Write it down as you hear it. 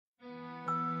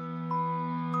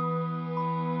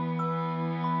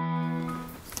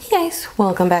Guys,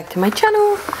 welcome back to my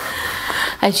channel.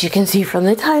 As you can see from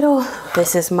the title,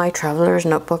 this is my traveler's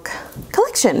notebook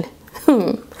collection.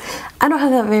 I don't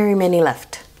have that very many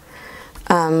left.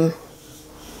 Am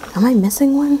I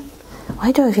missing one?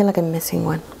 Why do I feel like I'm missing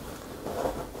one?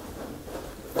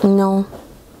 No,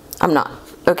 I'm not.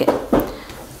 Okay.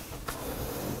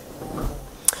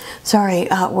 Sorry,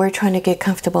 we're trying to get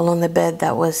comfortable on the bed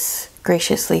that was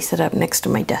graciously set up next to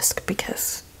my desk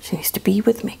because she needs to be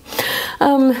with me.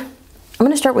 I'm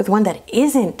going to start with one that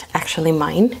isn't actually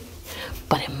mine,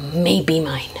 but it may be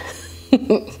mine.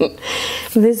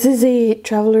 This is a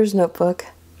traveler's notebook.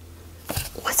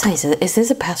 What size is it? Is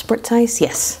this a passport size?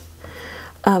 Yes.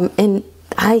 And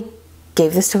I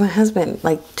gave this to my husband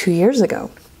like 2 years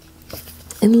ago.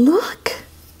 And look.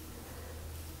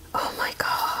 Oh my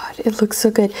God. It looks so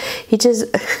good. He just...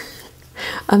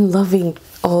 I'm loving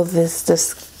all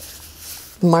this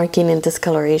marking and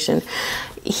discoloration.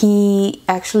 He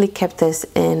actually kept this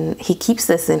in, he keeps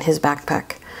this in his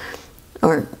backpack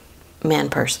or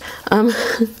man purse.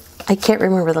 I can't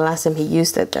remember the last time he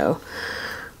used it though.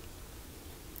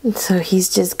 So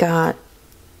he's just got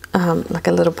like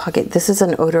a little pocket. This is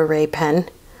an Odor Ray pen.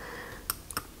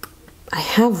 I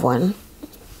have one.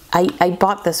 I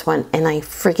bought this one and I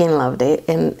freaking loved it.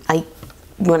 And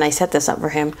when I set this up for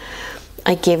him,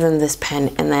 I gave him this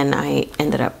pen and then I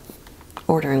ended up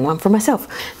ordering one for myself.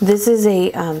 This is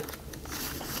a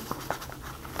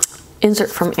insert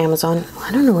from Amazon.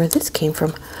 I don't know where this came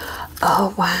from.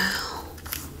 Oh wow.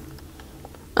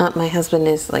 My husband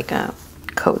is like a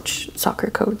coach, soccer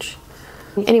coach.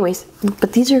 Anyways,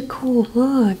 but these are cool.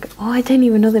 Look. Oh, I didn't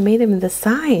even know they made them in this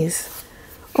size.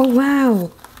 Oh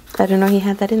wow. I don't know he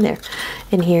had that in there.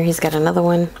 And here he's got another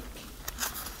one.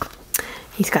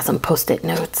 He's got some post-it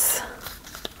notes.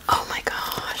 Oh my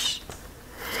gosh.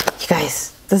 You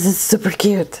guys, this is super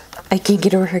cute. I can't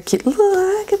get over how cute.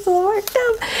 Look, it's all marked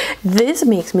up. This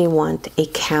makes me want a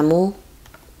camel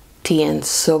TN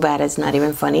so bad it's not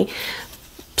even funny.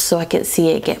 So I can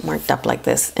see it get marked up like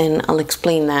this. And I'll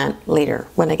explain that later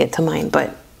when I get to mine.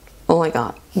 But oh my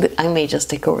God, I may just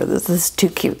take over this. This is too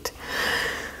cute.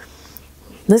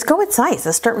 Let's go with size.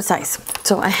 Let's start with size.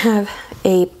 So I have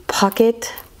a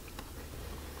pocket.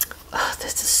 Oh,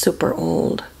 this is super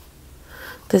old.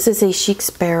 This is a Chic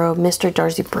Sparrow Mr.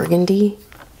 Darcy Burgundy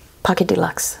Pocket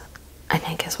Deluxe. I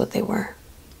think is what they were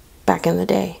back in the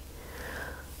day.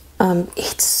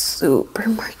 It's super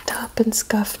marked up and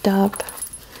scuffed up.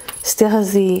 Still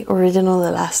has the original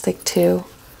elastic too.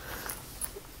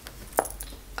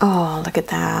 Oh, look at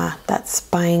that. That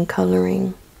spine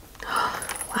coloring. Wow.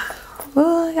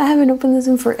 Oh, I haven't opened this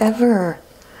in forever.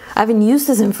 I haven't used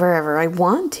this in forever. I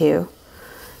want to.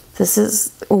 This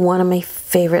is one of my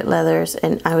favorite leathers,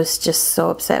 and I was just so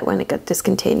upset when it got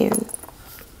discontinued.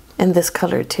 And this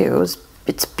color too,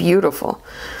 it's beautiful.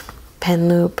 Pen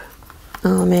loop,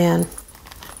 oh man.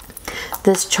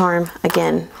 This charm,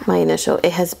 again, my initial,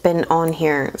 it has been on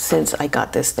here since I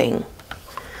got this thing.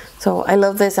 So I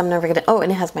love this, I'm never gonna, oh,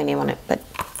 and it has my name on it, but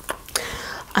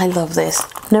I love this.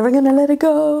 Never gonna let it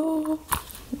go.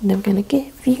 Never gonna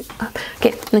give you up.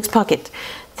 Okay, next pocket.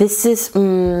 This is,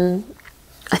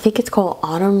 I think it's called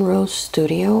Autumn Rose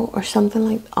Studio or something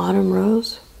like Autumn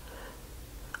Rose.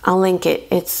 I'll link it.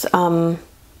 It's on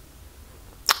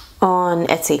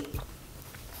Etsy.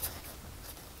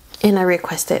 And I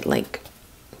requested like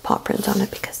paw prints on it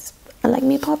because I like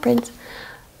me paw prints.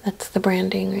 That's the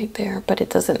branding right there, but it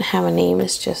doesn't have a name.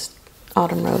 It's just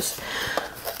Autumn Rose.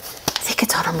 I think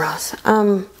it's Autumn Rose.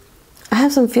 I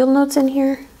have some field notes in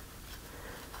here.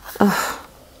 Oh,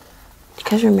 do you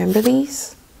guys remember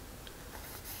these?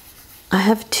 I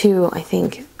have two, I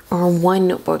think, or one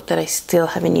notebook that I still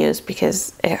haven't used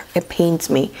because it pains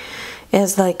me. It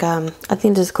has like, I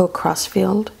think it's called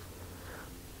Crossfield.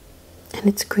 And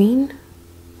it's green,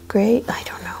 gray, I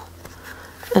don't know.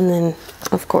 And then,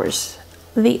 of course,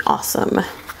 the awesome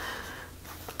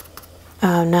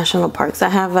National Parks. I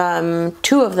have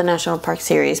 2 of the National Park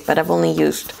series, but I've only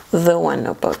used the one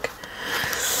notebook.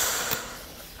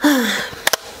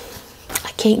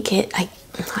 I can't get, I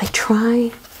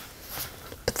try.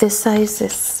 But this size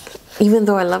is, even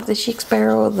though I love the Chic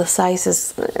Sparrow, the size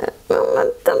is,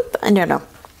 I don't know.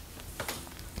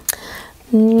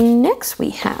 Next we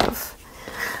have,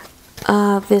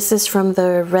 this is from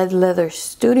the Red Leather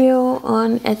Studio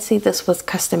on Etsy. This was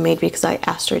custom made because I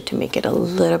asked her to make it a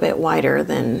little bit wider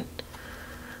than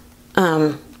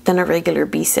a regular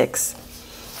B6.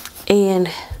 And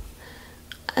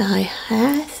I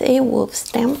have a wolf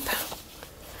stamp.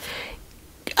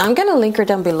 I'm gonna link her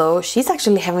down below. She's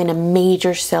actually having a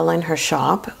major sale in her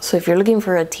shop. So if you're looking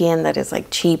for a TN that is like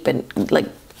cheap and like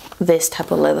this type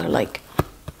of leather, like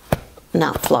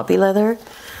not floppy leather,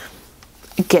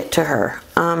 get to her.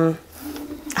 I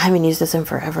haven't used this in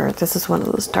forever. This is one of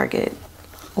those Target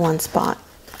one spot.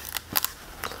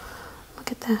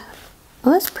 Look at that.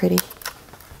 Oh, that's pretty.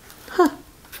 Huh.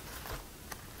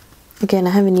 Again,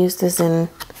 I haven't used this in,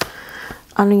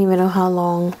 I don't even know how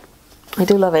long. I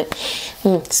do love it.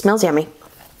 It smells yummy.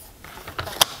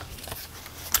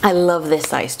 I love this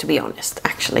size, to be honest,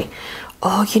 actually.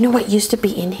 Oh, you know what used to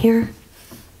be in here?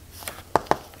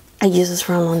 I used this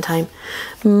for a long time.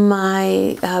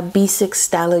 My B6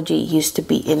 Stalogy used to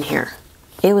be in here.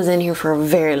 It was in here for a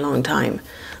very long time.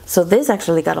 So this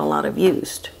actually got a lot of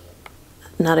use.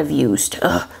 Not of used.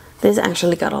 This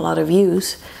actually got a lot of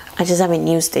use. I just haven't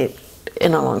used it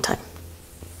in a long time.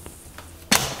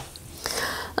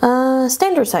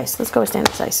 Standard size. Let's go with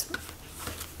standard size.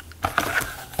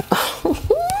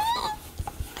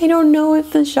 I don't know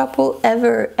if the shop will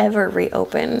ever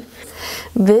reopen.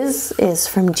 This is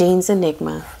from Jane's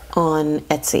Enigma on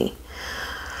Etsy.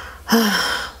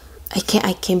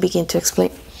 I can't begin to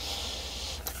explain.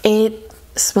 It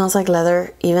smells like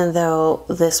leather, even though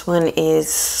this one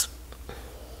is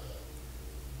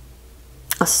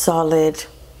a solid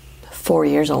 4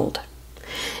 years old.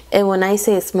 And when I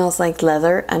say it smells like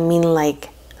leather, I mean like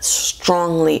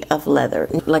strongly of leather,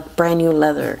 like brand new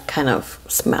leather kind of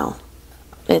smell.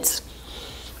 It's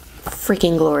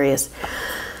freaking glorious.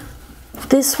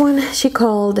 This one she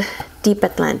called Deep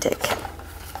Atlantic,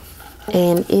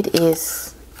 and it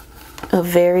is a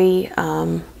very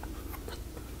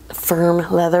firm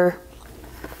leather.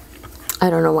 I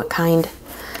don't know what kind.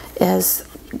 It has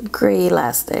gray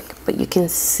elastic, but you can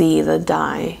see the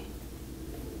dye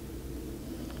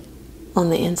on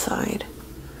the inside.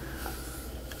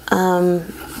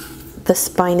 The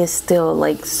spine is still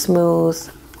like smooth.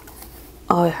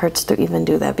 Oh, it hurts to even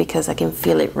do that because I can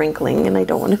feel it wrinkling and I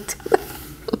don't want to do that.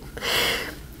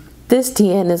 This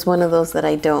TN is one of those that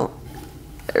I don't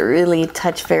really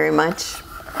touch very much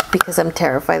because I'm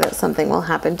terrified that something will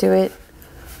happen to it.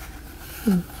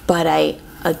 But I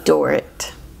adore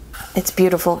it. It's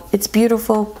beautiful. It's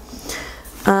beautiful.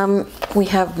 We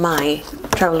have my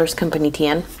Traveler's Company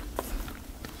TN.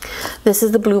 This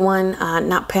is the blue one,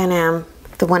 not Pan Am.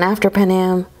 The one after Pan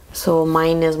Am. So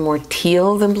mine is more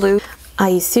teal than blue.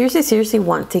 I seriously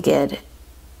want to get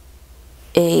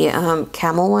a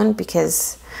camel one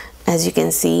because, as you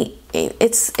can see,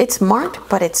 it's marked,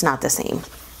 but it's not the same.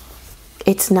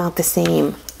 It's not the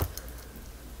same.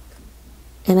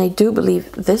 And I do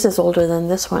believe this is older than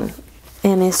this one,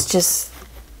 and it's just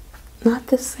not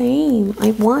the same.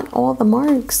 I want all the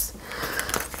marks.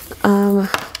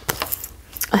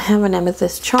 I have an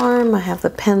amethyst charm. I have the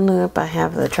pen loop. I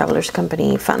have the Traveler's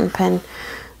Company fountain pen.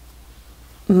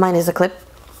 Mine is a clip.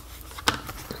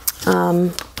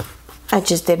 I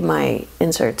just did my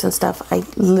inserts and stuff. I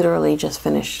literally just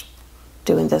finished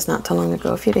doing this not too long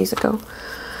ago, a few days ago.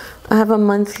 I have a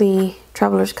monthly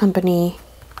Traveler's Company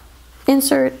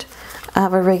insert. I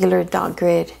have a regular dot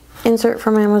grid insert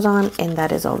from Amazon, and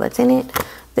that is all that's in it.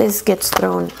 This gets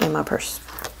thrown in my purse.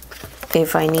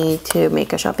 If I need to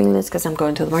make a shopping list because I'm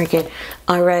going to the market,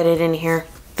 I write it in here,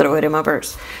 throw it in my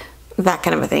purse. That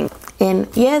kind of a thing. And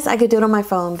yes, I could do it on my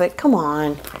phone, but come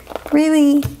on,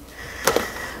 really?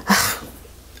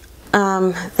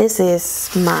 This is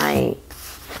my,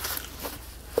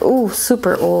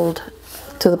 super old,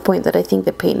 to the point that I think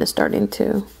the paint is starting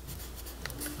to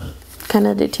kind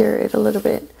of deteriorate a little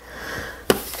bit.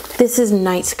 This is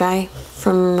Night Sky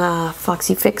from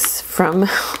Foxy Fix from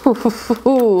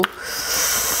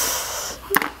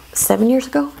 7 years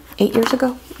ago, 8 years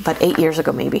ago, about 8 years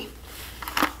ago maybe.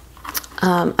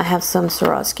 I have some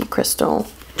Swarovski crystal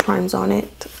charms on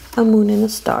it, a moon and a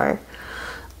star.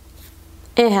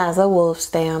 It has a wolf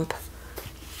stamp.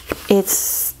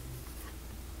 It's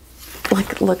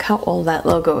like, look how old that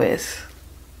logo is.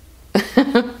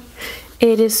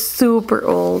 It is super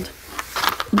old,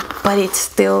 but it's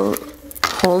still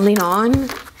holding on.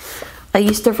 I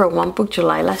used it for One Book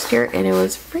July last year, and it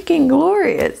was freaking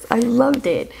glorious. I loved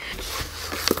it.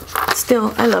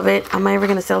 Still, I love it. Am I ever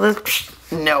gonna sell this?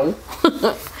 No.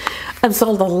 I've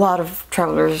sold a lot of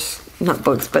Traveler's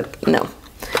notebooks, but no.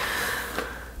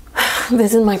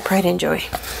 This is my pride and joy.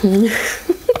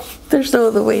 There's no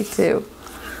other way to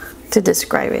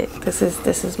describe it. This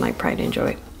is my pride and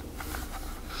joy.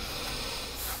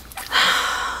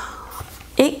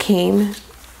 It came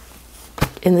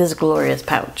in this glorious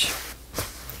pouch.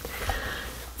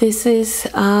 This is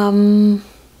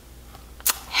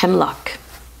Hemlock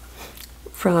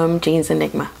from Jane's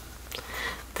Enigma.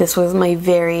 This was my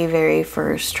very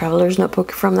first Traveler's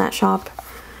notebook from that shop.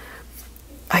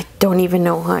 I don't even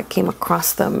know how I came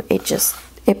across them. It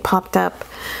it popped up.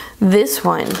 This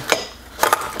one,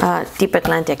 Deep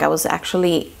Atlantic, I was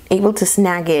actually able to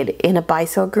snag it in a buy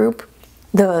sell group,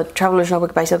 the Traveler's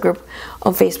Notebook buy sell group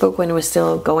on Facebook when it was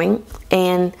still going.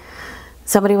 And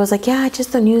somebody was like, yeah, I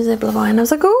just don't use it, blah, blah. And I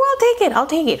was like, oh, I'll take it, I'll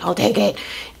take it, I'll take it.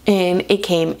 And it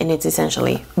came, and it's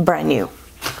essentially brand new.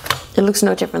 It looks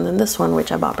no different than this one,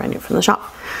 which I bought brand new from the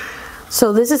shop.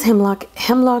 So this is Hemlock.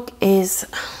 Hemlock is,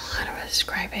 how do I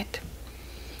describe it?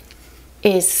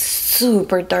 Is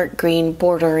super dark green,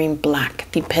 bordering black,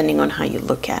 depending on how you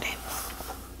look at it.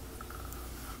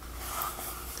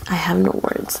 I have no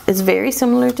words. It's very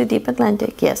similar to Deep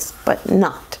Atlantic, yes, but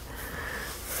not.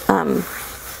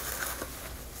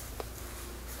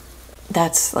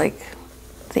 That's like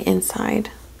the inside.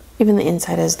 Even the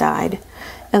inside has died. It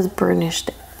has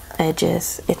burnished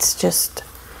edges. It's just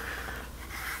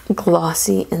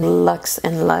glossy and luxe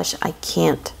and lush. I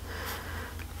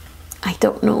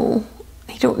don't know.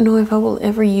 I don't know if I will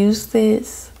ever use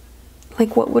this.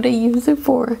 Like, what would I use it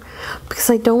for? Because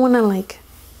I don't want to like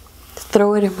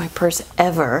throw it in my purse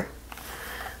ever.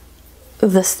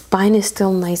 The spine is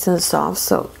still nice and soft,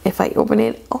 so if I open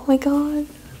it, oh my god.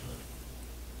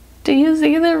 Do you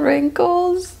see the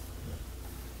wrinkles?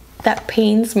 That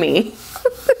pains me.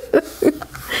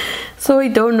 So I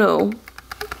don't know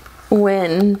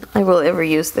when I will ever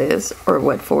use this or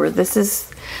what for. This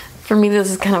is, for me, this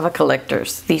is kind of a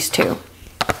collector's, these two.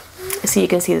 So you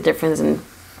can see the difference in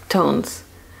tones.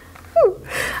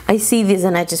 I see these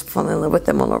and I just fall in love with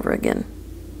them all over again.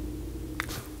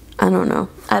 I don't know.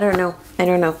 I don't know.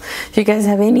 If you guys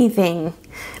have anything,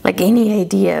 like any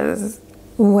ideas,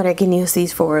 what I can use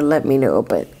these for, let me know.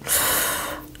 But,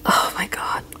 oh my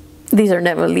god. These are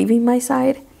never leaving my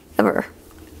side. Ever.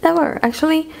 Ever.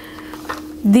 Actually,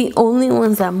 the only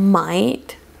ones that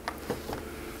might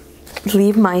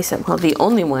leave my side, well, the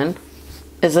only one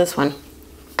is this one.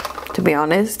 To be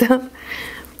honest.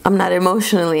 I'm not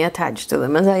emotionally attached to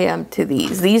them as I am to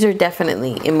these. These are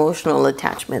definitely emotional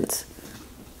attachments.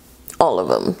 All of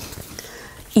them.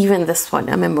 Even this one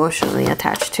I'm emotionally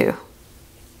attached to.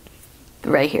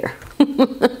 Right here.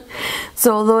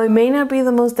 So although it may not be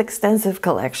the most extensive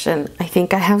collection, I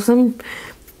think I have some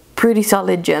pretty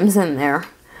solid gems in there.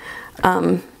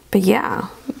 But yeah,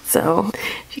 so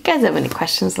if you guys have any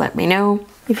questions, let me know.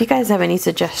 If you guys have any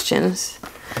suggestions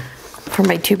for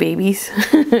my two babies.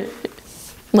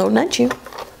 No, not you.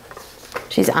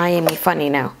 She's eyeing me funny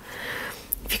now.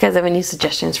 If you guys have any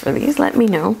suggestions for these, let me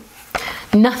know.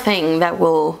 Nothing that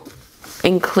will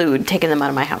include taking them out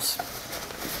of my house.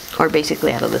 Or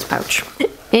basically out of this pouch.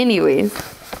 Anyways,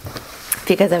 if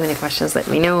you guys have any questions, let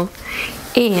me know.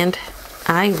 And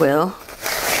I will...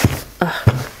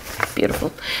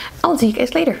 beautiful. I'll see you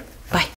guys later. Bye.